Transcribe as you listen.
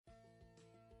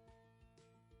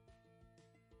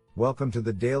Welcome to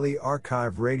the Daily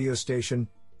Archive radio station,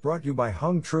 brought to you by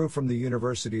Hung Tru from the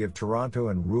University of Toronto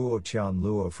and Ruo Tian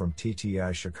Luo from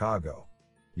TTI Chicago.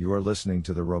 You are listening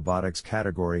to the Robotics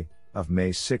category of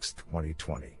May 6,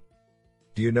 2020.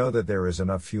 Do you know that there is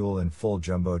enough fuel in full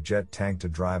jumbo jet tank to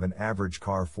drive an average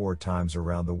car 4 times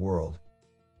around the world?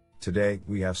 Today,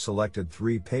 we have selected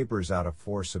 3 papers out of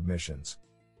 4 submissions.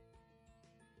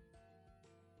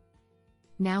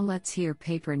 Now let's hear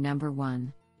paper number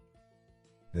 1.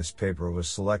 This paper was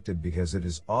selected because it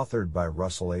is authored by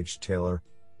Russell H. Taylor,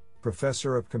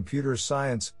 Professor of Computer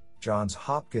Science, Johns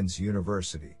Hopkins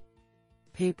University.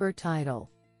 Paper title: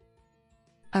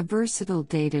 A versatile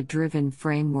data-driven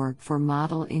framework for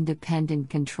model-independent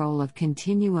control of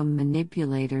continuum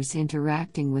manipulators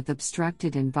interacting with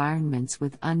obstructed environments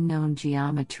with unknown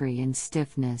geometry and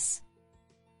stiffness.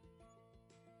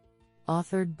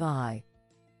 Authored by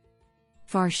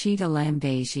Farshida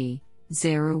Lambaji,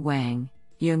 Zeru Wang,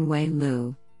 Yunwei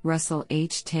Liu, Russell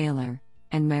H. Taylor,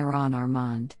 and Mehran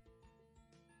Armand.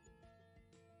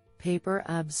 Paper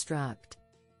abstract: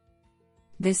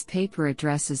 This paper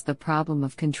addresses the problem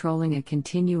of controlling a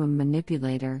continuum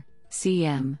manipulator,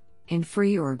 CM, in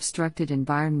free or obstructed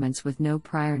environments with no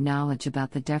prior knowledge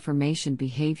about the deformation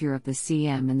behavior of the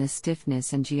CM and the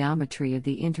stiffness and geometry of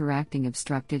the interacting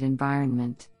obstructed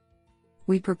environment.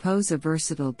 We propose a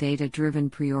versatile data-driven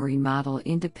priori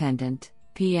model-independent,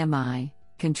 PMI,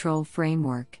 control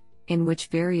framework, in which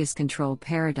various control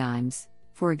paradigms,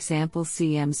 for example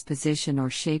CM's position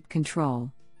or shape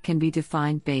control, can be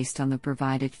defined based on the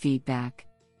provided feedback.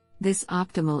 This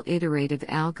optimal iterative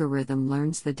algorithm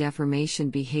learns the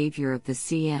deformation behavior of the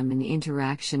CM in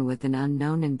interaction with an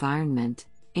unknown environment,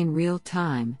 in real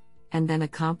time, and then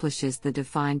accomplishes the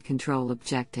defined control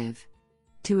objective.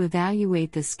 To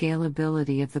evaluate the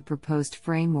scalability of the proposed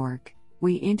framework,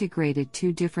 we integrated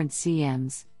 2 different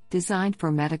CMs, designed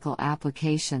for medical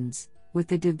applications, with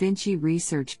the Da Vinci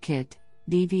Research Kit,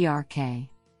 DVRK.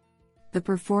 The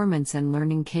performance and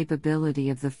learning capability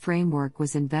of the framework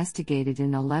was investigated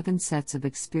in 11 sets of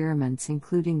experiments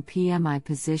including PMI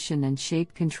position and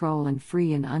shape control in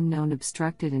free and unknown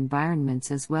obstructed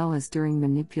environments as well as during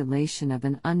manipulation of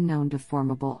an unknown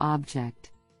deformable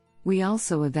object. We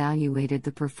also evaluated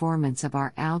the performance of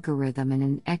our algorithm in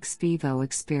an ex vivo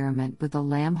experiment with a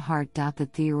lamb heart. The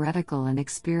theoretical and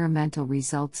experimental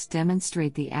results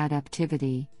demonstrate the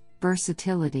adaptivity,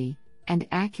 versatility, and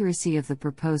accuracy of the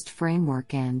proposed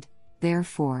framework and,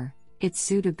 therefore, its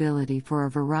suitability for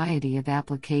a variety of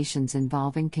applications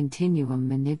involving continuum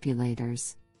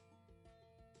manipulators.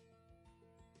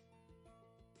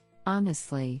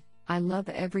 Honestly, I love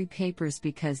every papers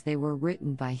because they were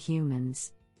written by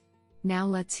humans. Now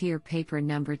let's hear paper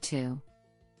number 2.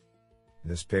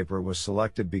 This paper was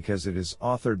selected because it is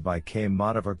authored by K.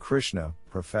 Madhava Krishna,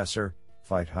 Professor,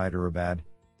 FIT Hyderabad.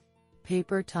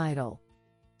 Paper title: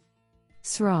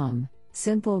 SRAM,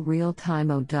 Simple Real-Time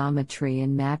Odometry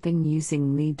and Mapping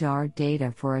Using LiDAR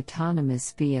Data for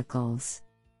Autonomous Vehicles.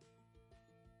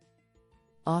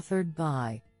 Authored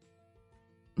by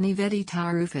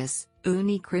Nivedita Rufus,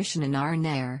 Uni Krishnan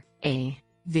Arnair,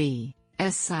 A.V.,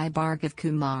 S. Sai Bhargav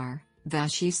Kumar,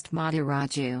 Vashist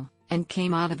Madhuraju, and K.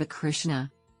 Madhava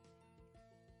Krishna.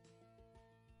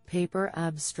 Paper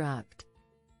abstract: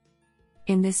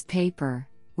 In this paper,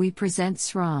 we present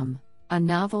SRAM, a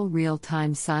novel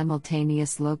real-time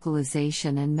simultaneous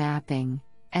localization and mapping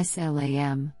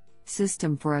 (SLAM)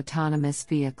 system for autonomous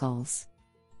vehicles.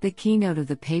 The keynote of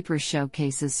the paper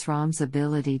showcases SRAM's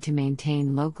ability to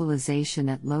maintain localization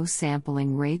at low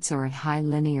sampling rates or at high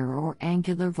linear or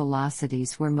angular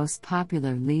velocities where most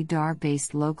popular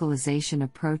LiDAR-based localization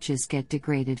approaches get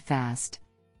degraded fast.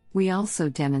 We also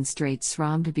demonstrate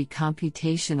SRAM to be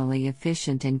computationally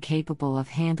efficient and capable of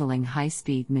handling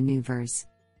high-speed maneuvers.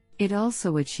 It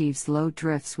also achieves low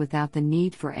drifts without the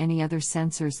need for any other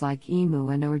sensors like EMU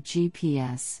and/or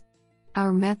GPS.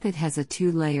 Our method has a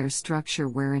 2-layer structure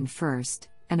wherein first,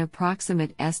 an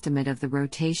approximate estimate of the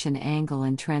rotation angle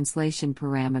and translation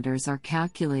parameters are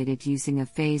calculated using a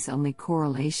phase-only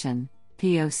correlation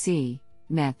 (POC)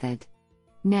 method.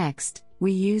 Next,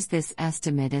 we use this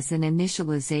estimate as an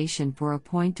initialization for a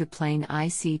point-to-plane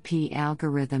ICP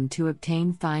algorithm to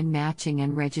obtain fine matching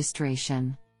and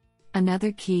registration.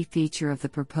 Another key feature of the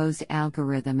proposed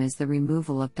algorithm is the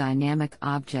removal of dynamic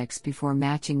objects before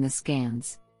matching the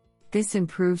scans. This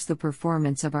improves the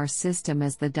performance of our system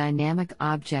as the dynamic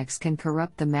objects can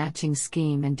corrupt the matching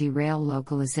scheme and derail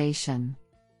localization.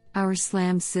 Our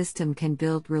SLAM system can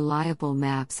build reliable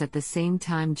maps at the same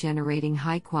time generating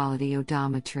high-quality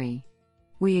odometry.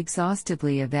 We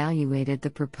exhaustively evaluated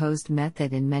the proposed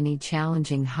method in many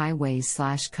challenging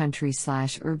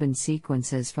highways/country/urban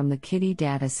sequences from the KITTI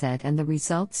dataset, and the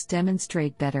results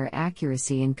demonstrate better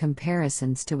accuracy in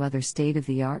comparisons to other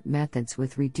state-of-the-art methods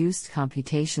with reduced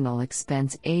computational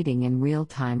expense, aiding in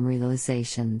real-time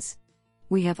realizations.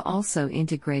 We have also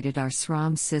integrated our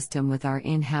SRAM system with our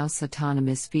in-house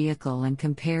autonomous vehicle and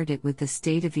compared it with the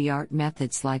state-of-the-art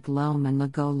methods like LOM and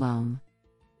LEGO-LOM.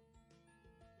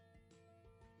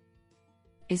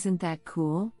 Isn't that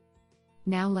cool?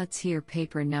 Now let's hear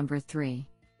paper number 3.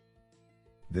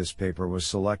 This paper was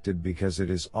selected because it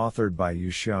is authored by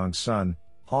Yuxiang Sun,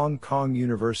 Hong Kong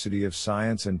University of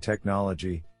Science and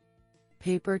Technology.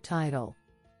 Paper title: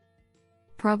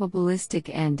 Probabilistic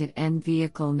End-to-End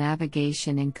Vehicle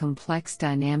Navigation in Complex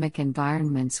Dynamic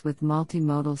Environments with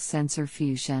Multimodal Sensor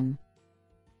Fusion.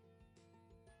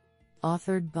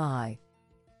 Authored by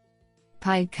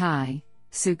Pai Kai,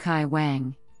 Sukai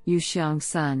Wang, Yuxiang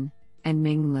Sun, and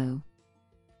Ming Lu.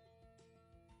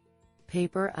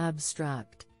 Paper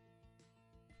abstract: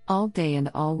 All-day and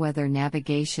all-weather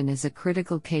navigation is a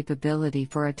critical capability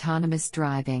for autonomous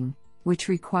driving, which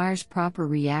requires proper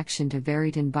reaction to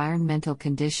varied environmental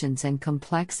conditions and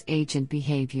complex agent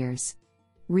behaviors.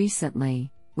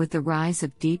 Recently, with the rise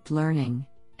of deep learning,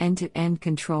 end-to-end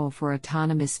control for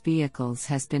autonomous vehicles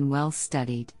has been well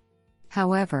studied.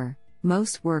 However,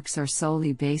 most works are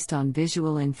solely based on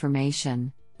visual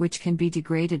information, which can be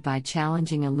degraded by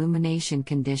challenging illumination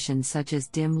conditions such as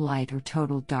dim light or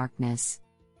total darkness.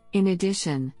 In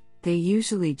addition, they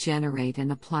usually generate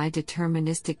and apply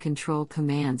deterministic control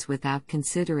commands without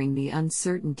considering the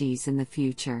uncertainties in the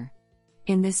future.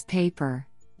 In this paper,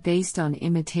 based on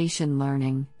imitation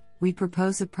learning, we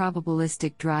propose a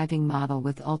probabilistic driving model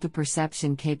with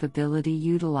ultra-perception capability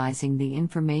utilizing the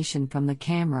information from the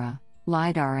camera,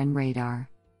 LiDAR and radar.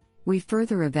 We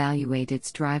further evaluate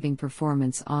its driving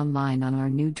performance online on our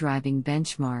new driving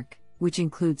benchmark, which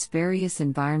includes various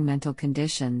environmental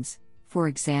conditions, for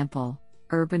example,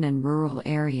 urban and rural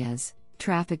areas,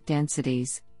 traffic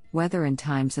densities, weather and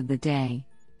times of the day,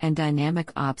 and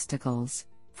dynamic obstacles,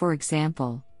 for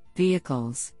example,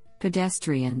 vehicles,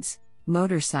 pedestrians,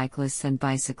 motorcyclists and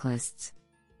bicyclists.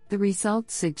 The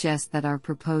results suggest that our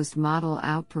proposed model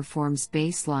outperforms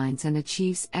baselines and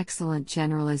achieves excellent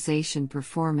generalization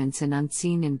performance in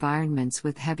unseen environments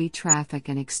with heavy traffic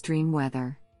and extreme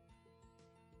weather.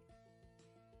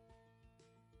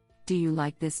 Do you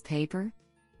like this paper?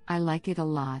 I like it a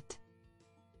lot.